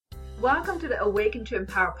Welcome to the Awaken to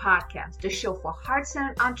Empower podcast, the show for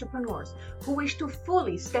heart-centered entrepreneurs who wish to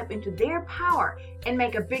fully step into their power and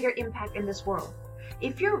make a bigger impact in this world.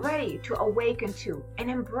 If you're ready to awaken to and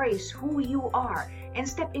embrace who you are and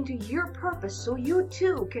step into your purpose so you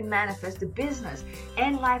too can manifest the business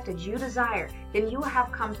and life that you desire, then you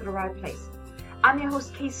have come to the right place. I'm your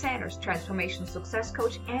host, Kay Sanders, Transformation Success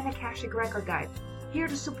Coach and Akashic Record Guide, here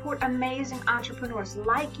to support amazing entrepreneurs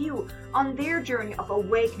like you on their journey of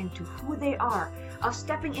awakening to who they are, of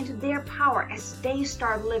stepping into their power as they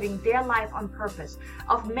start living their life on purpose,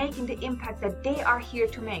 of making the impact that they are here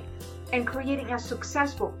to make, and creating a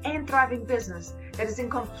successful and thriving business that is in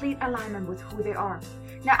complete alignment with who they are.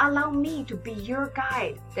 Now allow me to be your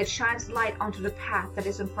guide that shines light onto the path that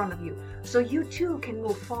is in front of you, so you too can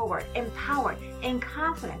move forward, empowered and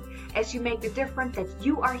confident as you make the difference that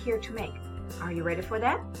you are here to make. Are you ready for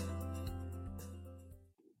that?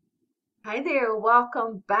 Hi there,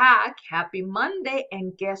 welcome back. Happy Monday.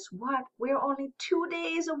 And guess what? We're only 2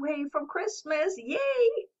 days away from Christmas. Yay!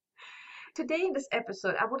 Today in this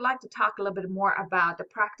episode, I would like to talk a little bit more about the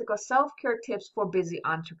practical self-care tips for busy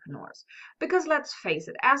entrepreneurs. Because let's face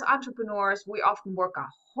it, as entrepreneurs, we often work a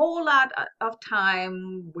whole lot of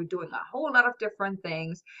time. We're doing a whole lot of different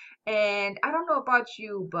things. And I don't know about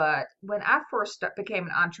you, but when I first became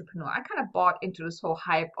an entrepreneur, I kind of bought into this whole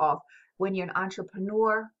hype of when you're an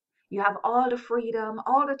entrepreneur, you have all the freedom,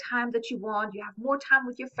 all the time that you want. You have more time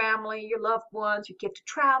with your family, your loved ones. You get to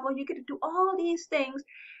travel. You get to do all these things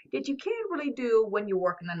that you can't really do when you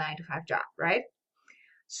work in a 9-to-5 job, right?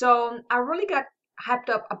 So I really got hyped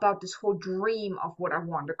up about this whole dream of what I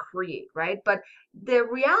wanted to create, right? But the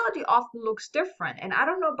reality often looks different. And I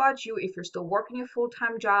don't know about you if you're still working a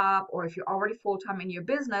full-time job or if you're already full-time in your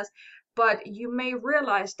business, but you may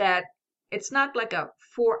realize that it's not like a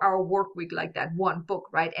 4-hour work week like that one book,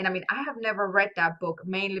 right? And I mean, I have never read that book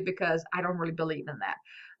mainly because I don't really believe in that.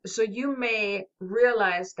 So you may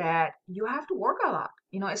realize that you have to work a lot,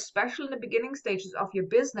 especially in the beginning stages of your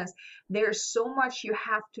business. There's so much you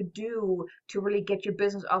have to do to really get your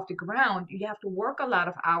business off the ground. You have to work a lot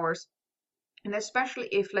of hours. And especially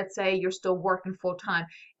if, let's say, you're still working full time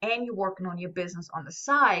and you're working on your business on the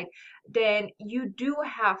side, then you do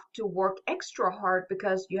have to work extra hard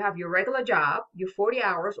because you have your regular job, your 40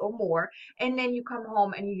 hours or more, and then you come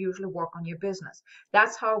home and you usually work on your business.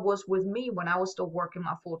 That's how it was with me when I was still working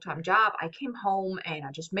my full-time job. I came home and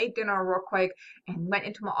I just made dinner real quick and went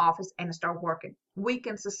into my office and started working.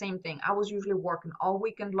 Weekends, the same thing. I was usually working all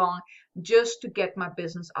weekend long just to get my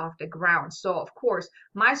business off the ground. So, of course,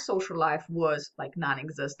 my social life was like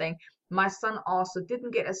non-existing. My son also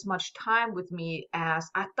didn't get as much time with me as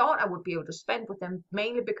I thought I would be able to spend with him,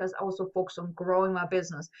 mainly because I was so focused on growing my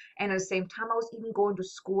business. And at the same time, I was even going to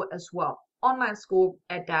school as well, online school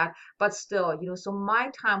at that, but still, so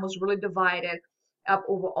my time was really divided up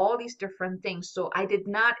over all these different things. So I did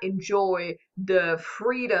not enjoy the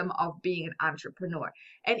freedom of being an entrepreneur.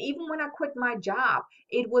 And even when I quit my job,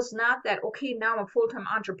 it was not that, okay, now I'm a full-time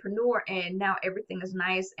entrepreneur and now everything is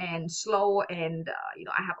nice and slow and,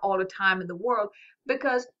 I have all the time in the world.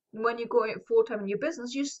 Because when you go full-time in your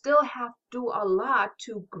business, you still have to do a lot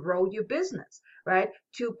to grow your business, right?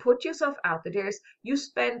 To put yourself out there. You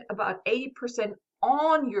spend about 80%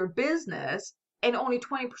 on your business and only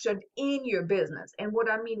 20% in your business. And what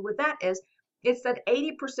I mean with that is, it's that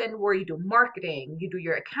 80% where you do marketing, you do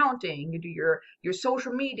your accounting, you do your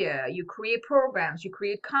social media, you create programs, you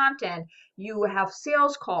create content, you have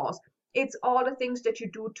sales calls. It's all the things that you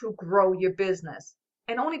do to grow your business.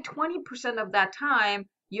 And only 20% of that time,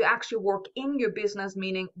 you actually work in your business,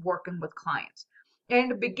 meaning working with clients. And in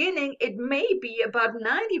the beginning, it may be about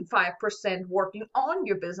 95% working on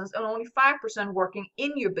your business and only 5% working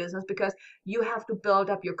in your business because you have to build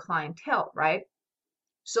up your clientele, right?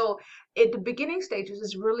 So at the beginning stages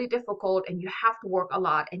is really difficult and you have to work a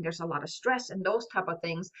lot and there's a lot of stress and those type of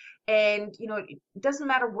things. And, it doesn't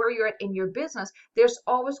matter where you're at in your business, there's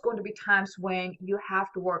always going to be times when you have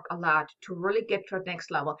to work a lot to really get to the next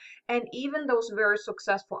level. And even those very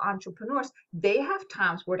successful entrepreneurs, they have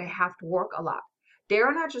times where they have to work a lot.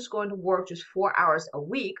 They're not just going to work just 4 hours a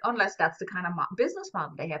week, unless that's the kind of business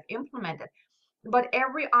model they have implemented. But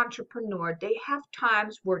every entrepreneur, they have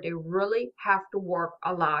times where they really have to work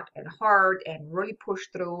a lot and hard and really push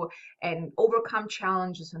through and overcome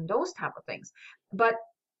challenges and those type of things. But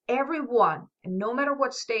everyone, and no matter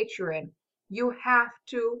what state you're in, you have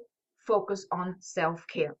to focus on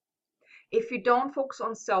self-care. If you don't focus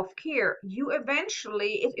on self-care, you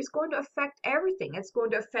eventually, it's going to affect everything. It's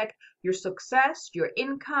going to affect your success, your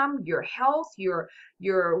income, your health, your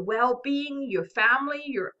well-being, your family,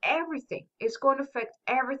 your everything. It's going to affect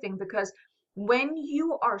everything because When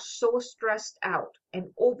you are so stressed out and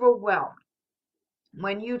overwhelmed,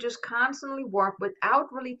 when you just constantly work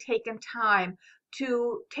without really taking time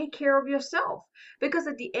to take care of yourself, because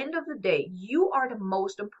at the end of the day you are the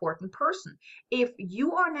most important person. If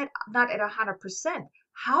you are not at 100%,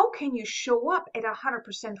 how can you show up at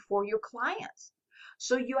 100% for your clients?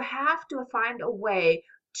 So you have to find a way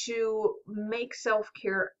to make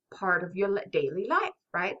self-care part of your daily life,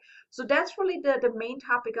 right? So that's really the main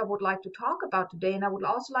topic I would like to talk about today, and I would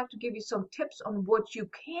also like to give you some tips on what you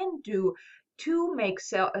can do to make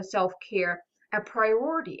self-care a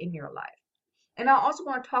priority in your life. And I also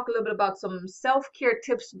want to talk a little bit about some self-care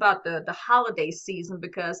tips about the holiday season,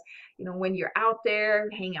 because when you're out there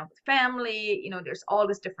hanging out with family, there's all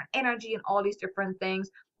this different energy and all these different things.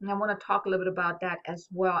 And I want to talk a little bit about that as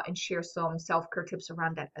well and share some self-care tips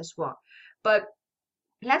around that as well. But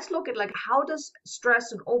let's look at, like, how does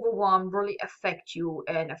stress and overwhelm really affect you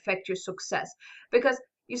and affect your success? Because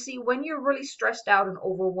you see, when you're really stressed out and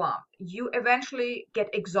overwhelmed, you eventually get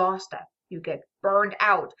exhausted, you get burned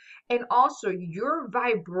out, and also your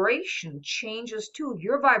vibration changes too.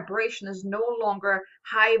 Your vibration is no longer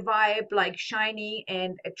high vibe, like shiny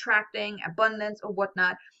and attracting abundance or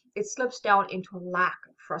whatnot. It slips down into lack,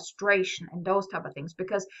 frustration, and those type of things.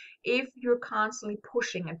 Because if you're constantly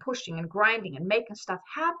pushing and pushing and grinding and making stuff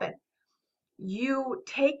happen, you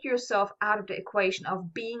take yourself out of the equation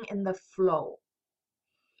of being in the flow.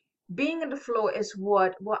 Being in the flow is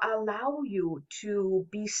what will allow you to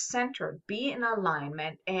be centered, be in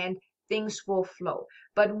alignment, and things will flow.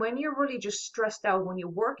 But when you're really just stressed out, when you're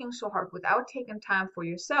working so hard without taking time for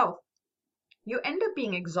yourself, you end up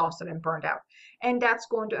being exhausted and burned out. And that's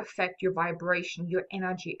going to affect your vibration, your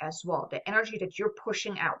energy as well, the energy that you're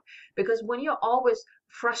pushing out. Because when you're always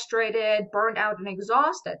frustrated, burned out, and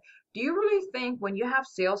exhausted, do you really think when you have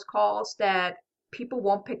sales calls that people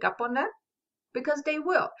won't pick up on that? Because they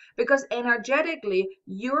will. Because energetically,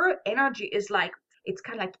 your energy is like, it's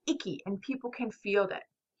kind of like icky, and people can feel that.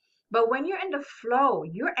 But when you're in the flow,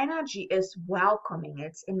 your energy is welcoming,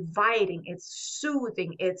 it's inviting, it's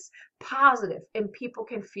soothing, it's positive, and people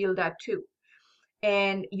can feel that too.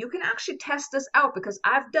 And you can actually test this out, because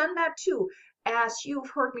I've done that too. As you've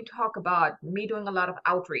heard me talk about me doing a lot of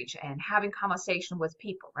outreach and having conversation with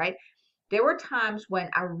people, right? There were times when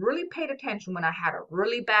I really paid attention when I had a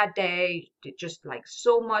really bad day, just like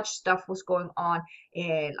so much stuff was going on,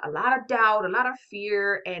 and a lot of doubt, a lot of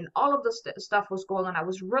fear, and all of this stuff was going on. I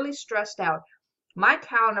was really stressed out. My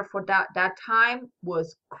calendar for that time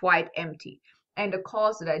was quite empty. And the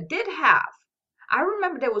calls that I did have, I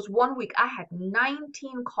remember there was one week I had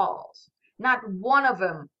 19 calls. Not one of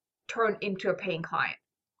them turned into a paying client.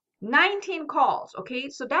 19 calls, okay?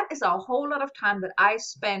 So that is a whole lot of time that I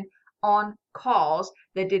spent on calls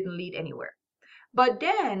that didn't lead anywhere. But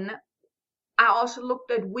then I also looked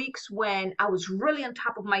at weeks when I was really on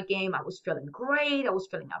top of my game. I was feeling great. I was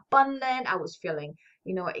feeling abundant. I was feeling,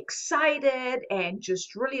 excited and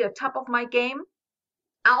just really at top of my game.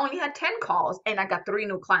 I only had 10 calls and I got 3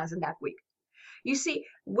 new clients in that week. You see,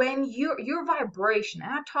 when your vibration,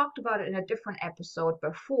 and I talked about it in a different episode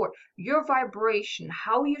before, your vibration,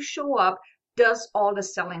 how you show up, does all the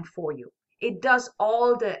selling for you. It does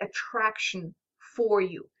all the attraction for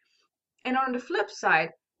you. And on the flip side,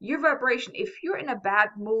 your vibration, if you're in a bad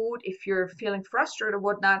mood, if you're feeling frustrated or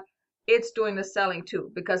whatnot, it's doing the selling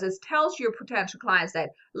too, because it tells your potential clients that,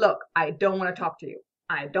 look, I don't want to talk to you.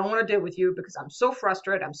 I don't want to deal with you because I'm so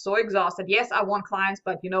frustrated. I'm so exhausted. Yes, I want clients,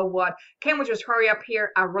 but you know what? Can we just hurry up here?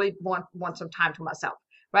 I really want some time to myself,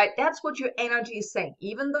 right? That's what your energy is saying.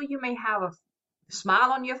 Even though you may have a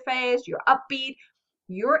smile on your face, you're upbeat,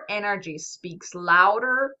 your energy speaks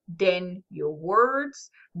louder than your words,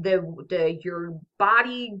 your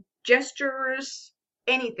body gestures,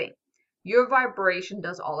 anything. Your vibration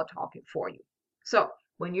does all the talking for you. So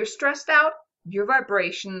when you're stressed out, your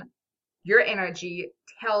vibration, your energy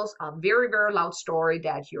tells a very, very loud story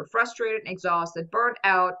that you're frustrated, exhausted, burnt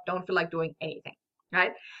out, don't feel like doing anything,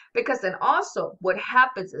 right? Because then also what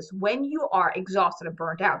happens is when you are exhausted and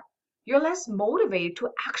burnt out, you're less motivated to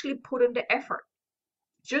actually put in the effort.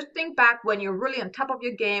 Just think back when you're really on top of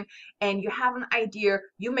your game and you have an idea,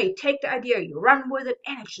 you may take the idea, you run with it,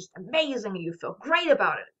 and it's just amazing and you feel great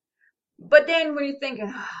about it. But then when you're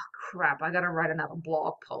thinking, oh crap, I gotta write another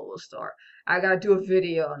blog post, or I gotta do a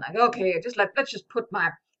video, and like, okay, let's just put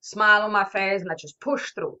my smile on my face and let's just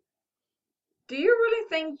push through. Do you really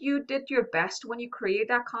think you did your best when you created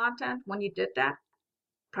that content, when you did that?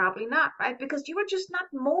 Probably not, right? Because you were just not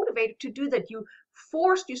motivated to do that. You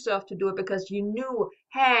forced yourself to do it because you knew,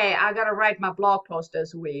 hey, I gotta write my blog post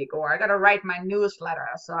this week, or I gotta write my newsletter.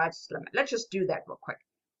 So let's just do that real quick.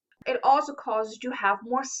 It also causes you to have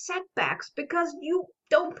more setbacks because you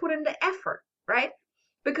don't put in the effort, right?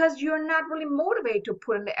 Because you're not really motivated to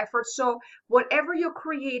put in the effort. So whatever you're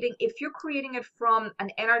creating, if you're creating it from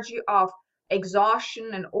an energy of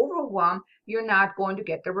exhaustion and overwhelm, you're not going to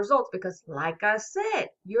get the results because, like I said,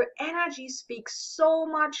 your energy speaks so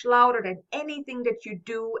much louder than anything that you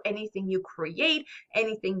do, anything you create,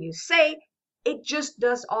 anything you say. It just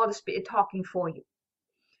does all the talking for you.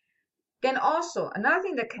 Then also another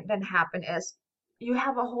thing that can then happen is you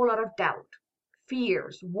have a whole lot of doubt,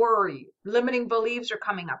 fears, worry, limiting beliefs are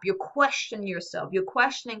coming up. You question yourself. You're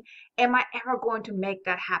questioning, am I ever going to make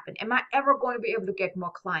that happen? Am I ever going to be able to get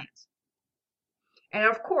more clients? And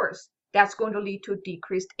of course, that's going to lead to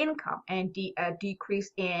decreased income and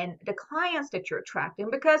decrease in the clients that you're attracting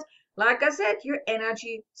because, like I said, your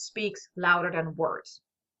energy speaks louder than words.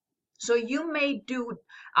 So you may do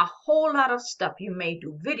a whole lot of stuff. You may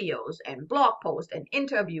do videos and blog posts and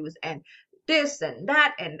interviews and this and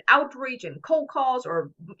that and outreach and cold calls or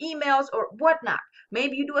emails or whatnot.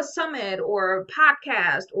 Maybe you do a summit or a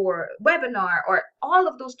podcast or webinar or all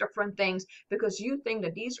of those different things because you think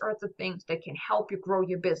that these are the things that can help you grow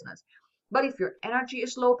your business. But if your energy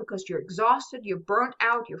is low because you're exhausted, you're burnt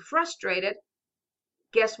out, you're frustrated,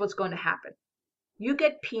 guess what's going to happen? You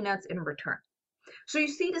get peanuts in return. So you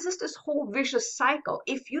see, this is this whole vicious cycle.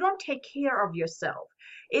 If you don't take care of yourself,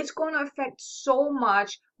 it's going to affect so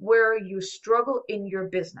much where you struggle in your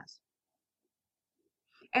business.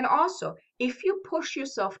 And also, if you push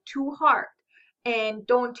yourself too hard and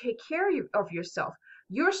don't take care of yourself,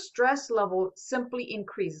 your stress level simply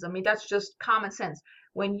increases. I mean, that's just common sense.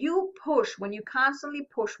 When you push, when you constantly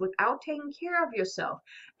push without taking care of yourself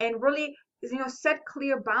and really set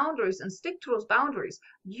clear boundaries and stick to those boundaries,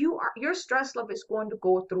 your stress level is going to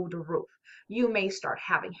go through the roof. You may start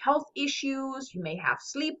having health issues, you may have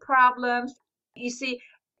sleep problems. You see,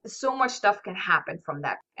 so much stuff can happen from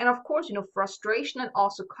that. And of course, frustration and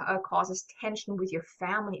also causes tension with your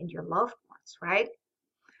family and your loved ones, right?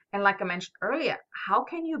 And like I mentioned earlier, how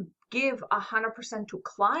can you give 100% to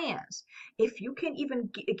clients if you can't even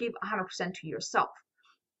give 100% to yourself?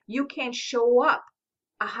 You can't show up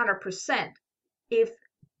 100% if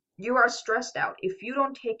you are stressed out, if you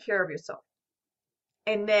don't take care of yourself.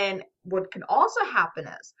 And then what can also happen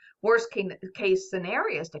is worst case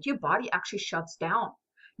scenarios that your body actually shuts down.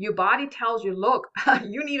 Your body tells you, look,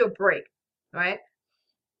 you need a break, right?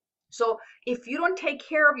 So if you don't take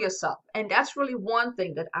care of yourself, and that's really one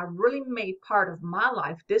thing that I really made part of my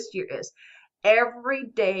life this year is every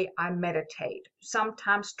day I meditate,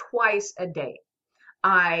 sometimes twice a day.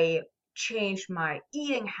 I change my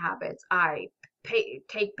eating habits. I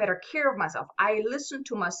take better care of myself. I listen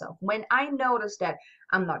to myself. When I notice that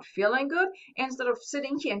I'm not feeling good, instead of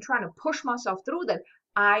sitting here and trying to push myself through that,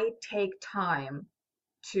 I take time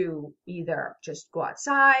to either just go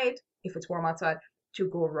outside, if it's warm outside, to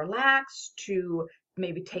go relax, to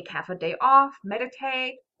maybe take half a day off,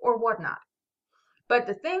 meditate, or whatnot. But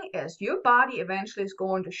the thing is, your body eventually is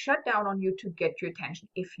going to shut down on you to get your attention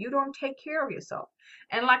if you don't take care of yourself.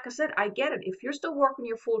 And like I said, I get it. If you're still working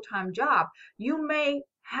your full-time job, you may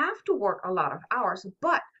have to work a lot of hours.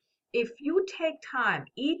 But if you take time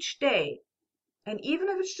each day, and even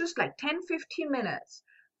if it's just like 10, 15 minutes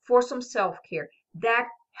for some self-care, that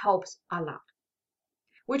helps a lot.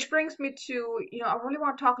 Which brings me to, I really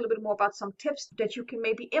want to talk a little bit more about some tips that you can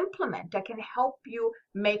maybe implement that can help you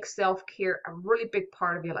make self-care a really big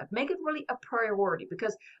part of your life. Make it really a priority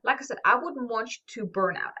because, like I said, I wouldn't want you to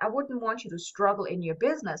burn out. I wouldn't want you to struggle in your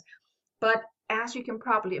business. But as you can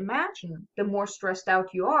probably imagine, the more stressed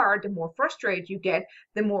out you are, the more frustrated you get,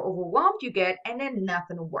 the more overwhelmed you get, and then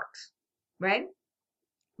nothing works, right?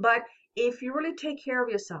 But if you really take care of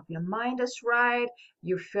yourself, your mind is right,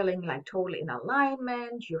 you're feeling like totally in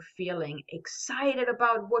alignment, you're feeling excited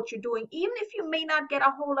about what you're doing, even if you may not get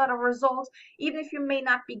a whole lot of results, even if you may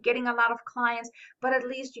not be getting a lot of clients, but at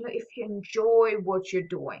least, if you enjoy what you're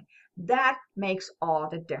doing, that makes all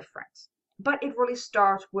the difference. But it really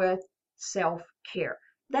starts with self-care.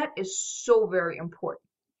 That is so very important.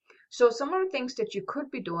 So some of the things that you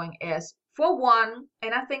could be doing is, for one,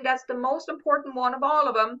 and I think that's the most important one of all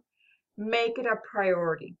of them, make it a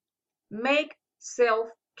priority. Make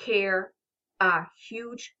self-care a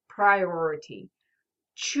huge priority.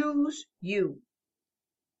 Choose you.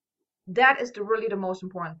 That is really the most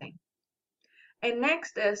important thing. And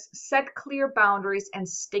next is set clear boundaries and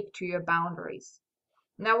stick to your boundaries.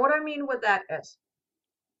 Now, what I mean with that is,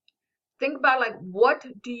 think about like, what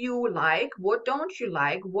do you like? What don't you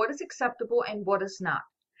like? What is acceptable and what is not?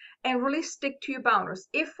 And really stick to your boundaries.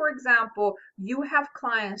 If, for example, you have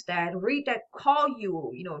clients that call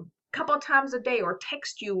you, couple times a day or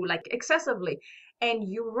text you like excessively, and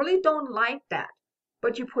you really don't like that,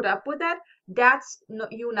 but you put up with that, that's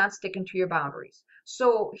you not sticking to your boundaries.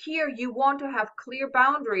 So here you want to have clear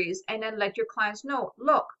boundaries and then let your clients know,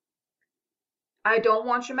 look, I don't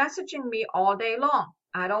want you messaging me all day long.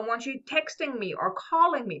 I don't want you texting me or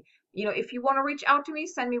calling me. If you want to reach out to me,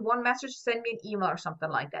 send me one message, send me an email or something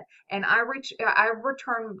like that. And I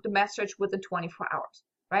return the message within 24 hours,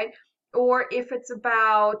 right? Or if it's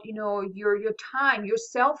about, your time, your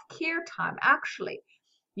self-care time, actually,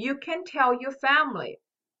 you can tell your family,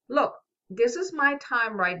 look, this is my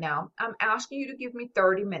time right now. I'm asking you to give me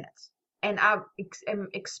 30 minutes. And I'm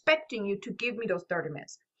expecting you to give me those 30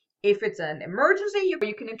 minutes. If it's an emergency, you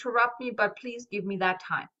can interrupt me, but please give me that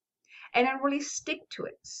time. And then really stick to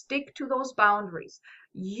it. Stick to those boundaries.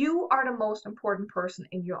 You are the most important person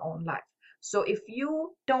in your own life. So if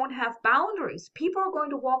you don't have boundaries, people are going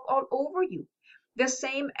to walk all over you. The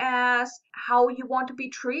same as how you want to be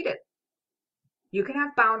treated. You can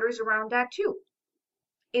have boundaries around that too.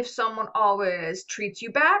 If someone always treats you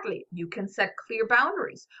badly, you can set clear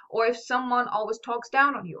boundaries. Or if someone always talks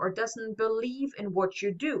down on you or doesn't believe in what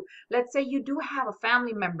you do. Let's say you do have a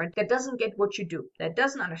family member that doesn't get what you do, that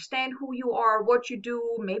doesn't understand who you are, what you do.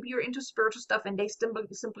 Maybe you're into spiritual stuff and they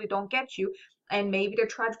simply don't get you. And maybe they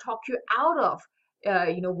try to talk you out of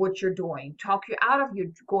what you're doing, talk you out of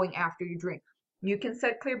you going after your dream. You can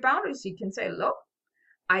set clear boundaries. You can say, look,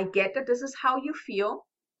 I get that this is how you feel,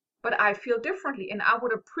 but I feel differently. And I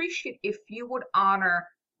would appreciate if you would honor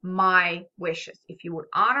my wishes, if you would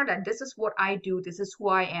honor that this is what I do, this is who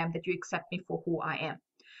I am, that you accept me for who I am.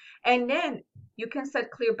 And then you can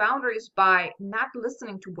set clear boundaries by not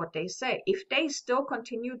listening to what they say. If they still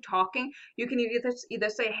continue talking, you can either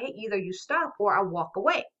say, hey, either you stop or I walk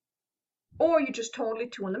away. Or you just totally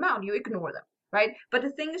tune them out, you ignore them, right? But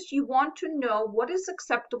the thing is, you want to know what is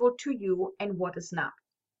acceptable to you and what is not,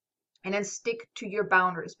 and then stick to your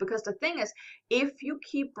boundaries. Because the thing is, if you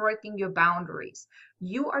keep breaking your boundaries,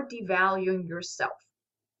 you are devaluing yourself,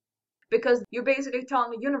 because you're basically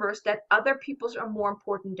telling the universe that other people's are more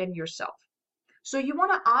important than yourself. So you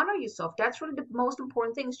want to honor yourself. That's really the most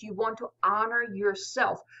important thing, is you want to honor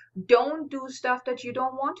yourself. Don't do stuff that you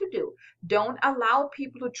don't want to do. Don't allow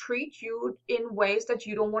people to treat you in ways that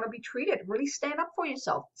you don't want to be treated. Really stand up for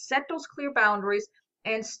yourself. Set those clear boundaries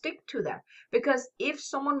and stick to them. Because if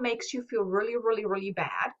someone makes you feel really, really, really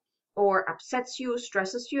bad, or upsets you,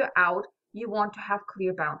 stresses you out, you want to have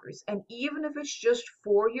clear boundaries. And even if it's just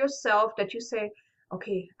for yourself, that you say,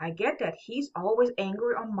 okay, I get that he's always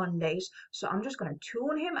angry on Mondays, so I'm just going to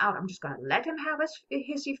tune him out. I'm just going to let him have his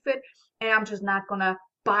hissy fit, and I'm just not going to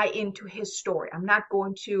buy into his story. I'm not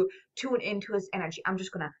going to tune into his energy. I'm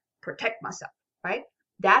just going to protect myself, right?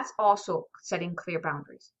 That's also setting clear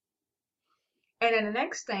boundaries. And then the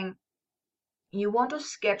next thing, you want to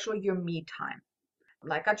schedule your me time.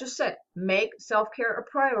 Like I just said, make self-care a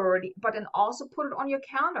priority, but then also put it on your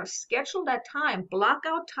calendar. Schedule that time. Block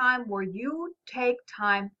out time where you take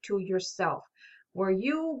time to yourself, where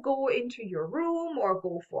you go into your room or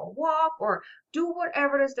go for a walk or do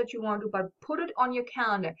whatever it is that you want to do, but put it on your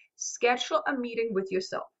calendar. Schedule a meeting with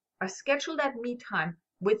yourself, or schedule that me time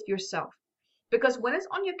with yourself. Because when it's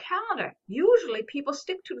on your calendar, usually people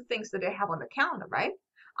stick to the things that they have on the calendar, right?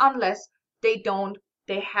 Unless they don't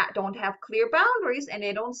have clear boundaries and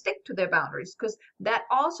they don't stick to their boundaries, because that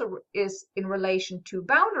also is in relation to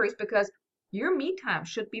boundaries, because your me time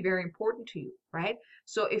should be very important to you, right?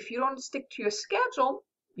 So if you don't stick to your schedule,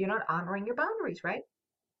 you're not honoring your boundaries, right?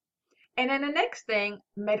 And then the next thing,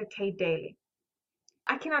 meditate daily.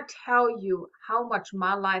 I cannot tell you how much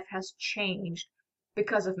my life has changed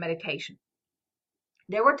because of meditation.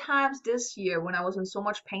 There were times this year when I was in so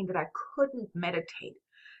much pain that I couldn't meditate.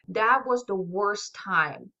 That was the worst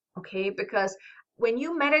time, okay? Because when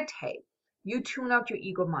you meditate, you tune out your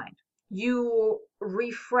ego mind. You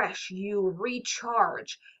refresh, you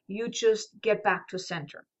recharge, you just get back to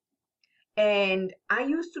center. And I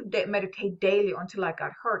used to meditate daily until I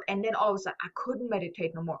got hurt. And then all of a sudden, I couldn't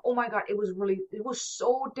meditate no more. Oh my God, it was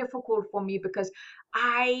so difficult for me, because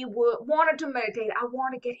I wanted to meditate. I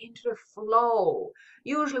want to get into the flow.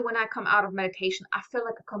 Usually when I come out of meditation, I feel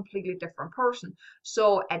like a completely different person.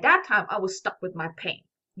 So at that time, I was stuck with my pain.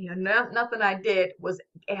 Nothing I did was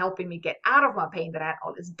helping me get out of my pain, that I had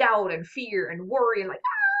all this doubt and fear and worry and like,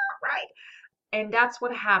 right? And that's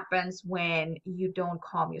what happens when you don't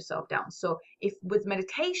calm yourself down. So if with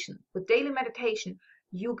meditation, with daily meditation,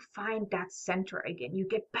 you find that center again, you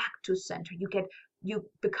get back to center, you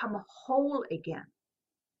become whole again.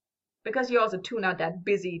 because you also tune out that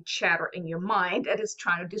busy chatter in your mind that is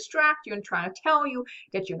trying to distract you and trying to tell you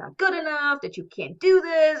that you're not good enough, that you can't do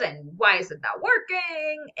this, and why is it not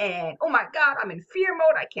working? And oh my God, I'm in fear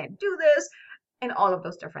mode, I can't do this, and all of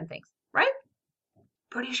those different things, right?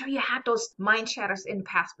 Pretty sure you had those mind chatters in the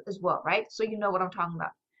past as well, right? So you know what I'm talking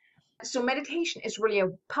about. So meditation is really a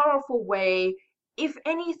powerful way. If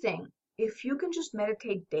anything, if you can just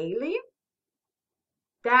meditate daily,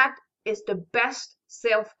 that is the best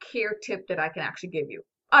self-care tip that I can actually give you,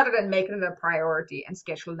 other than making it a priority and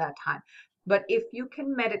schedule that time. But if you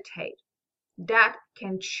can meditate, that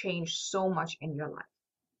can change so much in your life.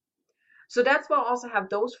 So that's why I also have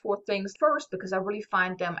those four things first, because I really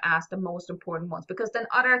find them as the most important ones. Because then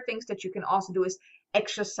other things that you can also do is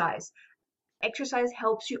exercise. Exercise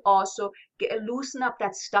helps you also loosen up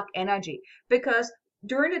that stuck energy, because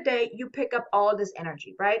during the day you pick up all this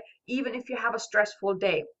energy, right? Even if you have a stressful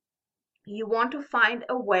day, you want to find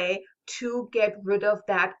a way to get rid of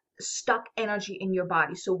that stuck energy in your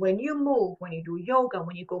body. So when you move, when you do yoga,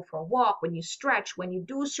 when you go for a walk, when you stretch, when you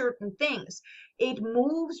do certain things, it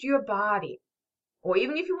moves your body. Or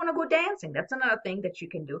even if you want to go dancing, that's another thing that you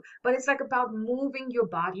can do. But it's like about moving your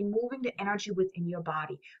body, moving the energy within your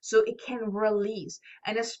body so it can release.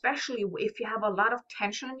 And especially if you have a lot of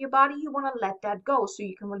tension in your body, you want to let that go so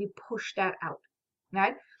you can really push that out,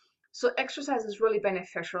 right? So exercise is really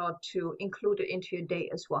beneficial to include it into your day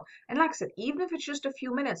as well. And like I said, even if it's just a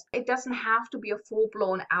few minutes, it doesn't have to be a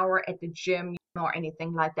full-blown hour at the gym or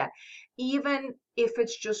anything like that. Even if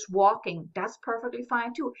it's just walking, that's perfectly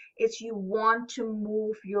fine too. It's you want to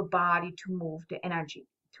move your body to move the energy,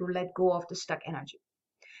 to let go of the stuck energy.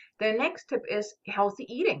 The next tip is healthy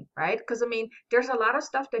eating, right? Because I mean, there's a lot of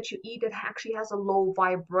stuff that you eat that actually has a low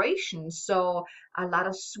vibration. So a lot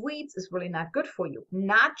of sweets is really not good for you.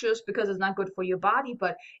 Not just because it's not good for your body,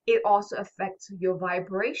 but it also affects your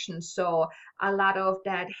vibration. So a lot of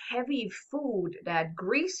that heavy food, that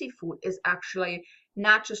greasy food is actually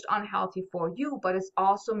not just unhealthy for you, but it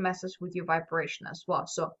also messes with your vibration as well.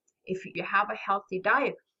 So if you have a healthy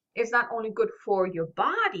diet, it's not only good for your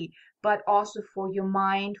body, but also for your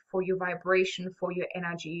mind, for your vibration, for your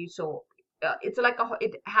energy. So it's like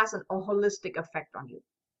it has a holistic effect on you.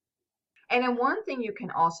 And then one thing you can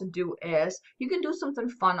also do is you can do something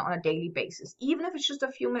fun on a daily basis, even if it's just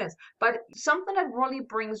a few minutes, but something that really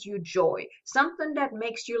brings you joy, something that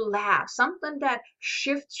makes you laugh, something that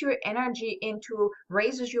shifts your energy into,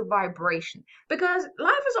 raises your vibration. Because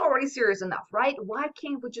life is already serious enough, right? Why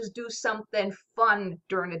can't we just do something fun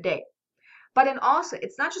during the day? But then also,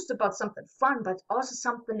 it's not just about something fun, but also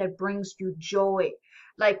something that brings you joy.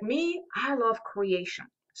 Like me, I love creation.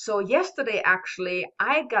 So yesterday, actually,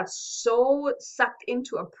 I got so sucked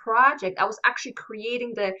into a project. I was actually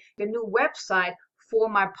creating the new website for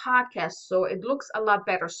my podcast, so it looks a lot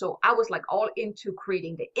better. So I was like all into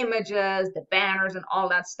creating the images, the banners, and all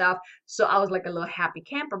that stuff. So I was like a little happy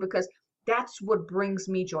camper because that's what brings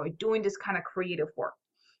me joy, doing this kind of creative work.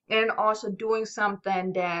 And also doing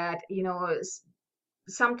something that,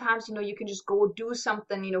 sometimes, you can just go do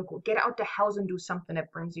something, go get out the house and do something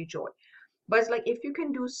that brings you joy. But it's like if you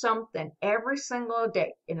can do something every single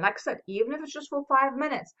day, and like I said, even if it's just for 5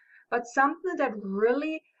 minutes, but something that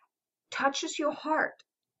really touches your heart,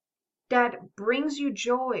 that brings you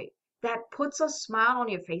joy, that puts a smile on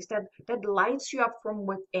your face, that lights you up from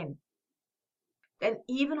within, then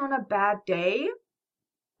even on a bad day,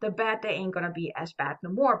 the bad day ain't gonna be as bad no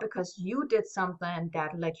more because you did something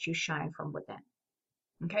that lets you shine from within.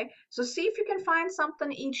 Okay, so see if you can find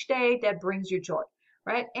something each day that brings you joy,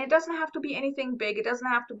 right? And it doesn't have to be anything big. It doesn't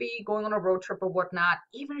have to be going on a road trip or whatnot,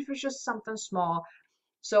 even if it's just something small.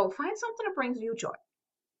 So find something that brings you joy.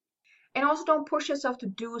 And also don't push yourself to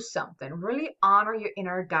do something. Really honor your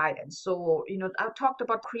inner guidance. So, I talked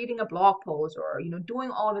about creating a blog post or,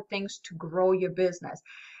 doing all the things to grow your business.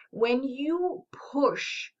 When you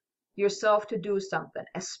push yourself to do something,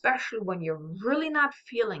 especially when you're really not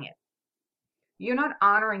feeling it, you're not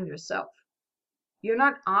honoring yourself. You're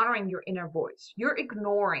not honoring your inner voice. You're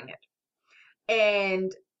ignoring it.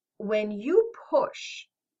 And when you push,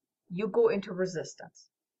 you go into resistance.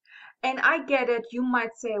 And I get it. You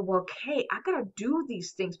might say, well, Kay, I gotta do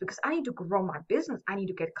these things because I need to grow my business. I need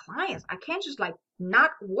to get clients. I can't just like not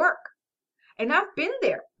work. And I've been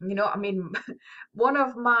there. I mean, one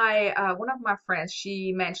of my friends,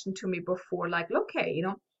 she mentioned to me before, like, look, Kay,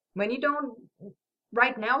 when you don't,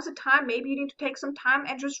 right now is the time, maybe you need to take some time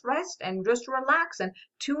and just rest and just relax and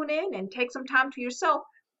tune in and take some time to yourself.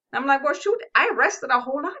 I'm like, well, shoot, I rested a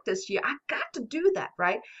whole lot this year. I got to do that,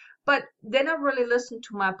 right? But then I really listened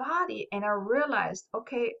to my body and I realized,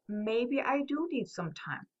 okay, maybe I do need some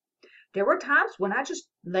time. There were times when I just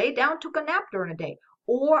laid down, took a nap during the day,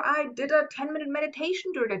 or I did a 10-minute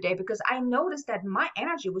meditation during the day because I noticed that my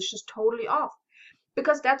energy was just totally off.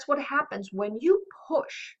 Because that's what happens when you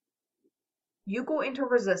push, you go into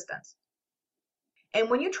resistance. And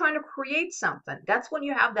when you're trying to create something, that's when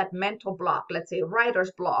you have that mental block, let's say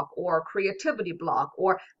writer's block or creativity block,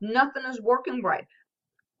 or nothing is working right.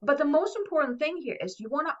 But the most important thing here is you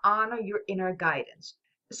want to honor your inner guidance.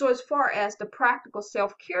 So as far as the practical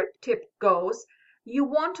self-care tip goes, you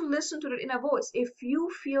want to listen to the inner voice. If you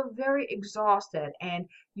feel very exhausted and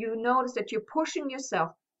you notice that you're pushing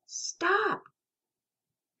yourself, stop.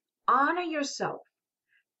 Honor yourself.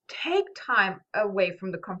 Take time away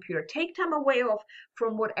from the computer. Take time away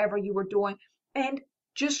from whatever you were doing and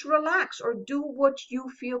just relax or do what you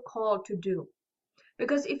feel called to do.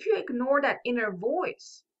 Because if you ignore that inner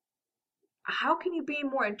voice, how can you be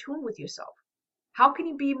more in tune with yourself? How can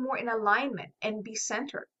you be more in alignment and be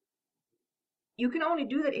centered? You can only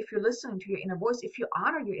do that if you're listening to your inner voice, if you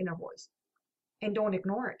honor your inner voice and don't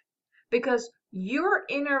ignore it. Because your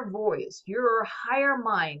inner voice, your higher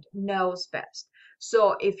mind knows best.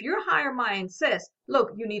 So if your higher mind says,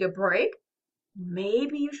 look, you need a break,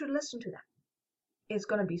 maybe you should listen to that. It's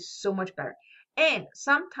going to be so much better. And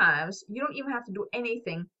sometimes you don't even have to do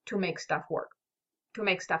anything to make stuff work, to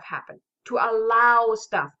make stuff happen, to allow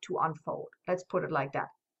stuff to unfold. Let's put it like that.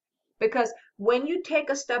 Because when you take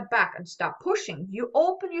a step back and stop pushing, you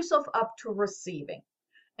open yourself up to receiving.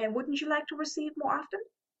 And wouldn't you like to receive more often?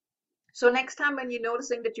 So next time when you're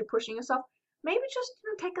noticing that you're pushing yourself, maybe just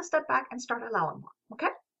take a step back and start allowing more, okay?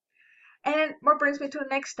 And what brings me to the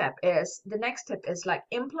next step is like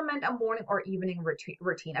implement a morning or evening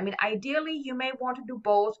routine. I mean, ideally, you may want to do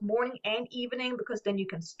both morning and evening because then you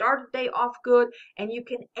can start the day off good and you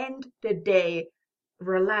can end the day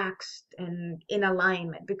relaxed and in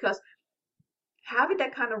alignment. Because having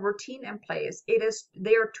that kind of routine in place, it is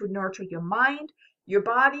there to nurture your mind, your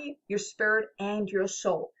body, your spirit, and your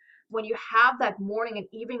soul. When you have that morning and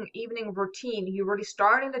evening routine, you're really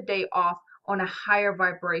starting the day off on a higher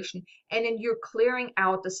vibration, and then you're clearing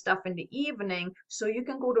out the stuff in the evening so you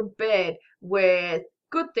can go to bed with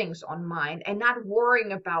good things on mind and not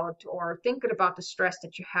worrying about or thinking about the stress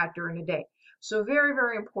that you had during the day. So very,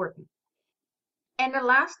 very important. And the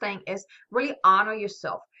last thing is really honor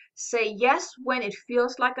yourself. Say yes when it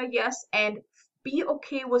feels like a yes, and be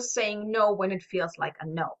okay with saying no when it feels like a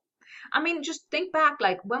no. I mean, just think back,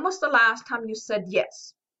 like, when was the last time you said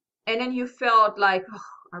yes? And then you felt like, oh,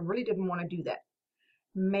 I really didn't want to do that.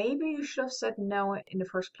 Maybe you should have said no in the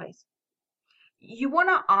first place. You want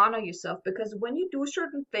to honor yourself because when you do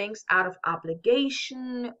certain things out of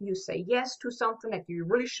obligation, you say yes to something that you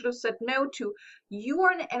really should have said no to, you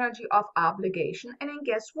are in the energy of obligation. And then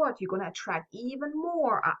guess what? You're going to attract even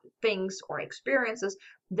more things or experiences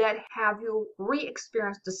that have you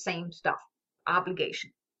re-experience the same stuff,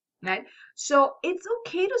 obligation. Right? So it's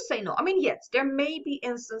okay to say no. I mean, yes, there may be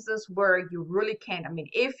instances where you really can't. I mean,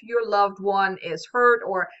 if your loved one is hurt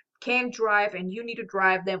or can't drive and you need to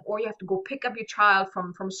drive them, or you have to go pick up your child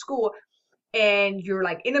from school and you're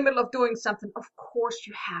like in the middle of doing something, of course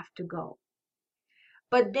you have to go.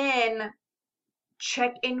 But then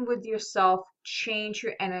check in with yourself, change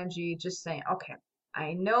your energy, just saying, okay,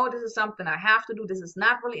 I know this is something I have to do. This is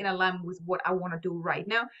not really in alignment with what I want to do right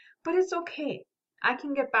now, but it's okay. I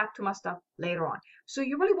can get back to my stuff later on. So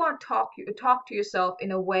you really want to talk to yourself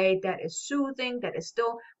in a way that is soothing, that is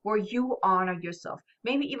still where you honor yourself.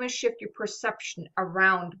 Maybe even shift your perception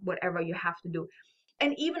around whatever you have to do.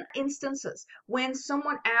 And even instances when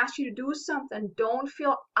someone asks you to do something, don't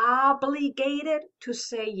feel obligated to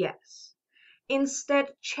say yes. Instead,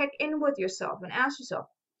 check in with yourself and ask yourself,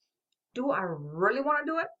 do I really want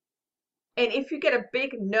to do it? And if you get a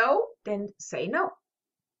big no, then say no.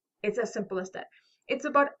 It's as simple as that. It's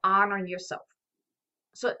about honoring yourself.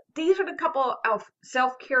 So these are the couple of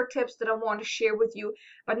self-care tips that I want to share with you.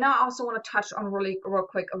 But now I also want to touch on really real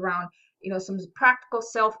quick around, some practical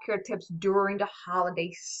self-care tips during the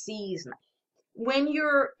holiday season. When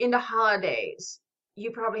you're in the holidays,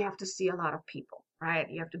 you probably have to see a lot of people, right?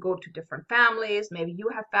 You have to go to different families. Maybe you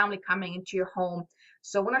have family coming into your home.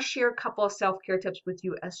 So I want to share a couple of self-care tips with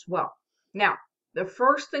you as well. Now, the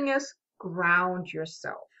first thing is ground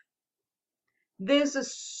yourself. This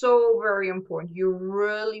is so very important. You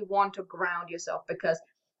really want to ground yourself because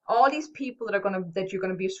all these people that you're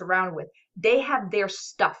gonna be surrounded with, they have their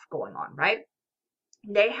stuff going on, right?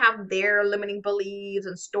 They have their limiting beliefs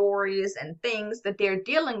and stories and things that they're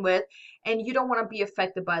dealing with, and you don't want to be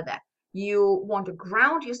affected by that. You want to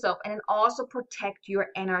ground yourself and then also protect your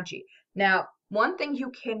energy. Now, one thing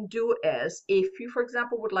you can do is if you, for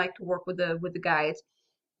example, would like to work with the guides,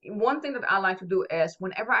 one thing that I like to do is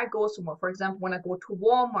whenever I go somewhere, for example, when I go to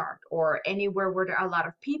Walmart or anywhere where there are a lot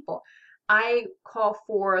of people, I call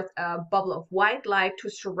forth a bubble of white light to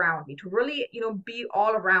surround me, to really, be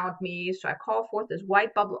all around me. So I call forth this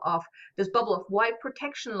bubble of white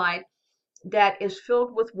protection light that is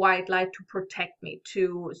filled with white light to protect me,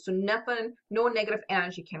 so nothing, no negative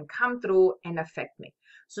energy can come through and affect me.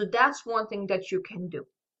 So that's one thing that you can do.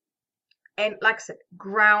 And like I said,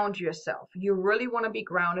 ground yourself. You really want to be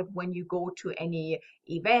grounded when you go to any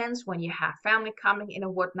events, when you have family coming in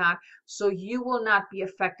and whatnot, so you will not be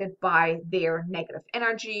affected by their negative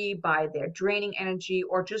energy, by their draining energy,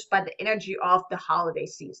 or just by the energy of the holiday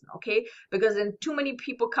season, okay? Because then too many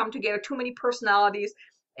people come together, too many personalities,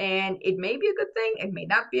 and it may be a good thing, it may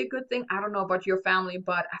not be a good thing. I don't know about your family,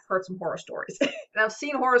 but I've heard some horror stories and I've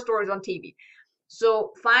seen horror stories on TV.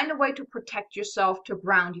 So find a way to protect yourself, to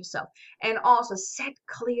ground yourself, and also set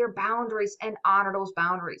clear boundaries and honor those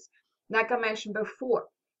boundaries. Like I mentioned before,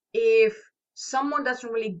 if someone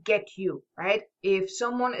doesn't really get you, right? If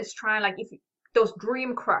someone is trying, like if those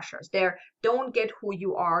dream crushers, they don't get who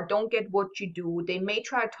you are, don't get what you do. They may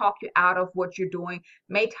try to talk you out of what you're doing,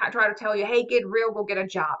 may try to tell you, hey, get real, go get a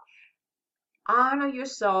job. Honor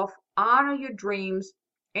yourself, honor your dreams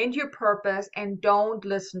and your purpose, and don't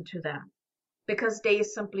listen to them because they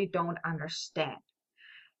simply don't understand.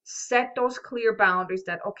 Set those clear boundaries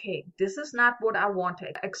that, okay, this is not what I want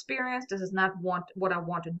to experience, this is not what I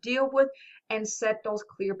want to deal with, and set those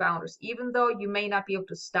clear boundaries. Even though you may not be able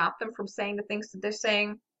to stop them from saying the things that they're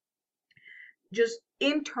saying, just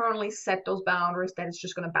internally set those boundaries that it's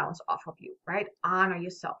just going to bounce off of you, right? Honor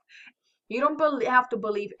yourself. You don't have to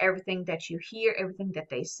believe everything that you hear, everything that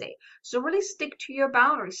they say. So really stick to your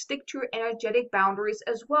boundaries, stick to your energetic boundaries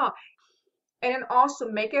as well. And then also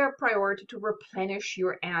make it a priority to replenish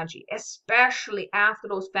your energy, especially after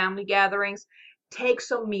those family gatherings. Take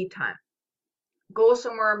some me time. Go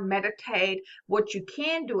somewhere, meditate. What you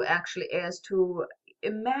can do actually is to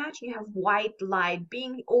imagine you have white light,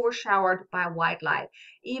 being overshowered by white light.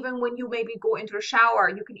 Even when you maybe go into the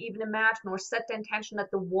shower, you can even imagine or set the intention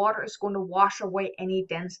that the water is going to wash away any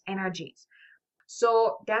dense energies.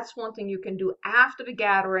 So that's one thing you can do after the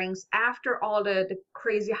gatherings, after all the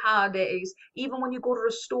crazy holidays, even when you go to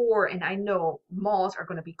the store, and I know malls are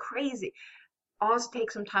going to be crazy. Also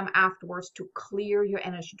take some time afterwards to clear your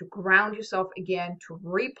energy, to ground yourself again, to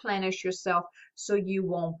replenish yourself so you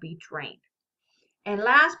won't be drained. And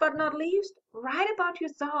last but not least, write about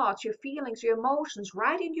your thoughts, your feelings, your emotions.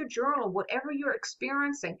 Write in your journal whatever you're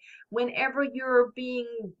experiencing. Whenever you're being,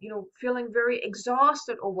 feeling very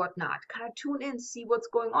exhausted or whatnot, kind of tune in, see what's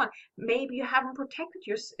going on. Maybe you haven't protected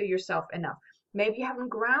yourself enough. Maybe you haven't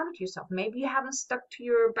grounded yourself. Maybe you haven't stuck to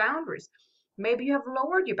your boundaries. Maybe you have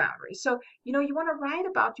lowered your boundaries. So, you want to write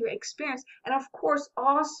about your experience. And of course,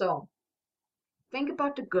 also think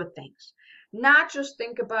about the good things. Not just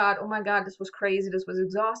think about, oh my God, this was crazy, this was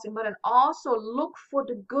exhausting, but then also look for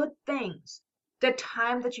the good things. The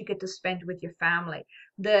time that you get to spend with your family,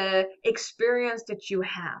 the experience that you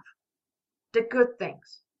have, the good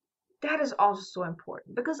things. That is also so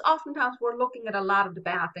important because oftentimes we're looking at a lot of the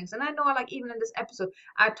bad things. And I know, like, even in this episode,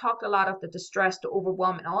 I talked a lot of the distress, the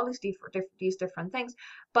overwhelm, and all these different things,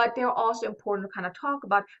 but they're also important to kind of talk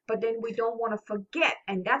about. But then we don't want to forget,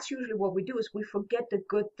 and that's usually what we do, is we forget the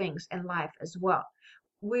good things in life as well.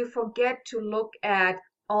 We forget to look at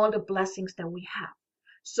all the blessings that we have.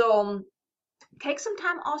 So take some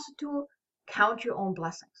time also to count your own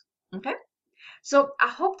blessings. Okay. So I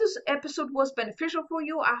hope this episode was beneficial for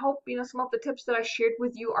you. I hope, some of the tips that I shared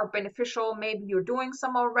with you are beneficial. Maybe you're doing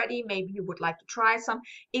some already. Maybe you would like to try some.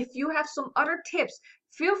 If you have some other tips,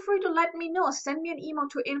 feel free to let me know. Send me an email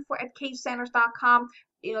to info@katesanders.com.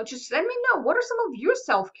 Just let me know, what are some of your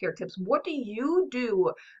self-care tips? What do you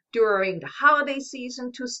do during the holiday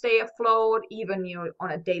season to stay afloat, even,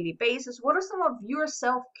 on a daily basis? What are some of your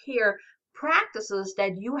self-care practices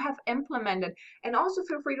that you have implemented? And also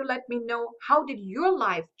feel free to let me know, how did your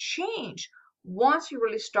life change once you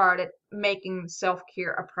really started making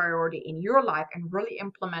self-care a priority in your life and really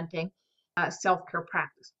implementing self-care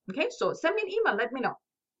practice. Okay, so send me an email, let me know.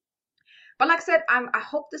 But like I said, I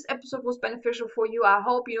hope this episode was beneficial for you. I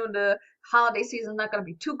hope, the holiday season is not going to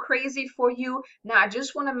be too crazy for you. Now, I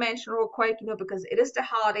just want to mention real quick, because it is the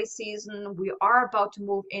holiday season. We are about to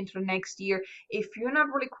move into the next year. If you're not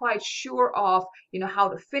really quite sure of, how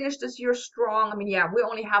to finish this year strong, I mean, yeah, we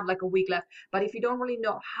only have like a week left. But if you don't really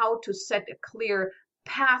know how to set a clear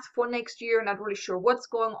path for next year, not really sure what's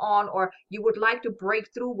going on, or you would like to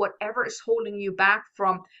break through whatever is holding you back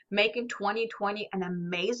from making 2020 an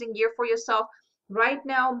amazing year for yourself, Right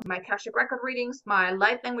now, my Akashic record readings, my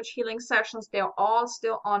light language healing sessions, they're all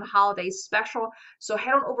still on holiday special. So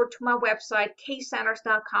head on over to my website,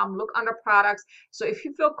 kaysanders.com, look under products. So if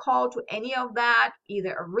you feel called to any of that,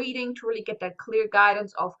 either a reading to really get that clear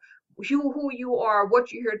guidance of who you are,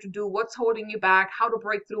 what you're here to do, what's holding you back, how to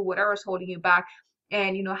break through whatever is holding you back,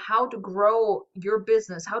 and how to grow your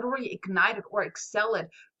business, how to really ignite it or excel it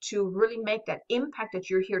to really make that impact that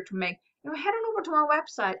you're here to make, head on over to my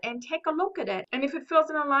website and take a look at it. And if it feels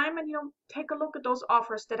in alignment, take a look at those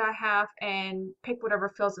offers that I have and pick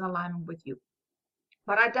whatever feels in alignment with you.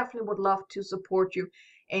 But I definitely would love to support you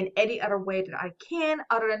in any other way that I can,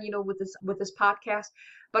 other than with this podcast.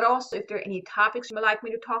 But also, if there are any topics you would like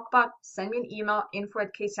me to talk about, send me an email,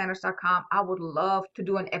 info@kaysanders.com. I would love to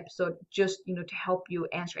do an episode just to help you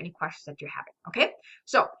answer any questions that you're having. Okay,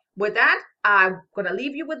 so with that, I'm gonna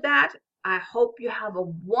leave you with that. I hope you have a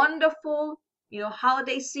wonderful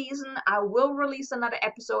holiday season. I will release another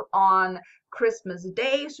episode on Christmas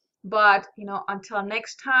Day. But, until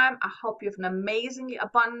next time, I hope you have an amazingly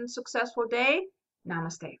abundant, successful day.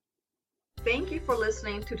 Namaste. Thank you for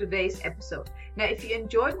listening to today's episode. Now, if you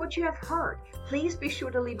enjoyed what you have heard, please be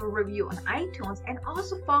sure to leave a review on iTunes and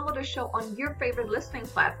also follow the show on your favorite listening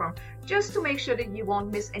platform just to make sure that you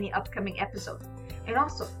won't miss any upcoming episodes. And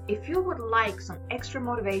also, if you would like some extra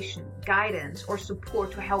motivation, guidance, or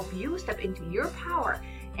support to help you step into your power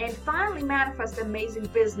and finally manifest the amazing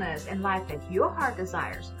business and life that your heart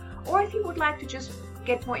desires, or if you would like to just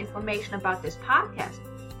get more information about this podcast,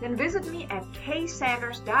 then visit me at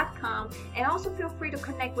kaysanders.com, and also feel free to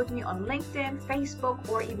connect with me on LinkedIn, Facebook,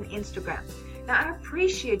 or even Instagram. Now, I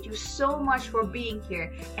appreciate you so much for being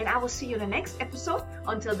here, and I will see you in the next episode.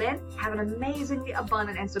 Until then, have an amazingly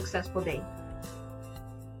abundant and successful day.